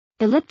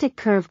Elliptic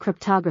curve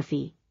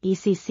cryptography,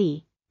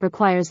 ECC,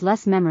 requires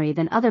less memory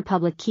than other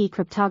public key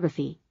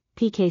cryptography,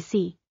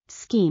 PKC,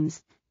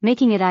 schemes,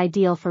 making it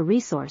ideal for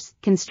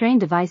resource-constrained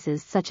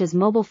devices such as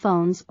mobile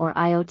phones or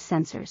IoT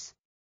sensors.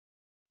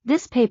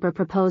 This paper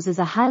proposes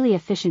a highly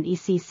efficient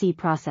ECC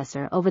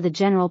processor over the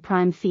general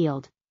prime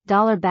field,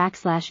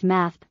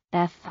 $\math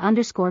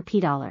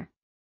f_p$.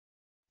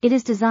 It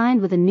is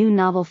designed with a new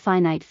novel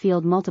finite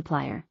field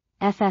multiplier,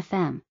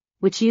 FFM,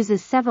 which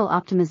uses several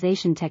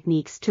optimization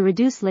techniques to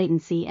reduce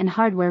latency and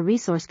hardware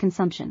resource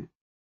consumption.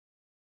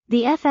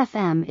 The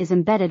FFM is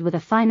embedded with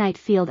a finite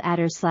field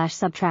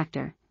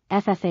adder/subtractor,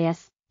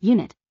 FFAS,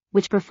 unit,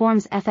 which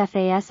performs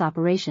FFAS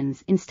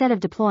operations instead of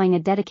deploying a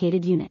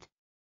dedicated unit.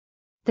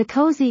 The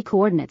co-z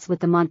coordinates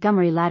with the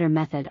Montgomery ladder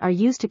method are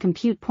used to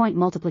compute point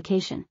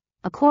multiplication,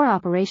 a core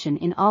operation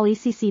in all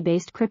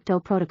ECC-based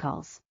crypto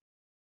protocols.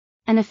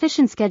 An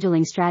efficient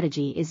scheduling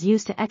strategy is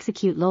used to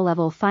execute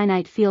low-level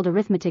finite field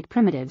arithmetic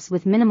primitives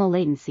with minimal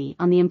latency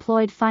on the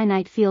employed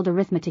finite field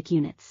arithmetic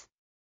units.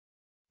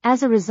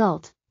 As a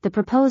result, the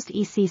proposed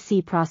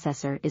ECC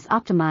processor is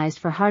optimized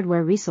for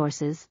hardware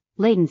resources,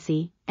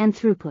 latency, and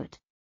throughput.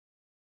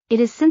 It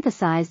is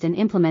synthesized and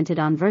implemented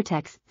on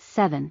Vertex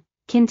 7,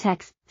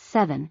 Kintex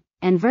 7,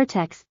 and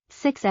Vertex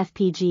 6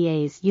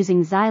 FPGAs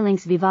using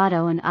Xilinx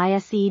Vivado and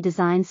ISE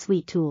design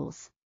suite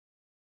tools.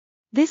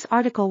 This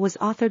article was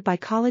authored by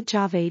Khalid,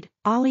 Javeed,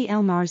 Ali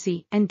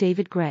El-Moursy, and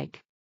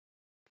Gregg.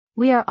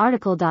 We are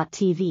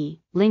RTCLTV,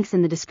 links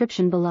in the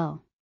description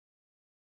below.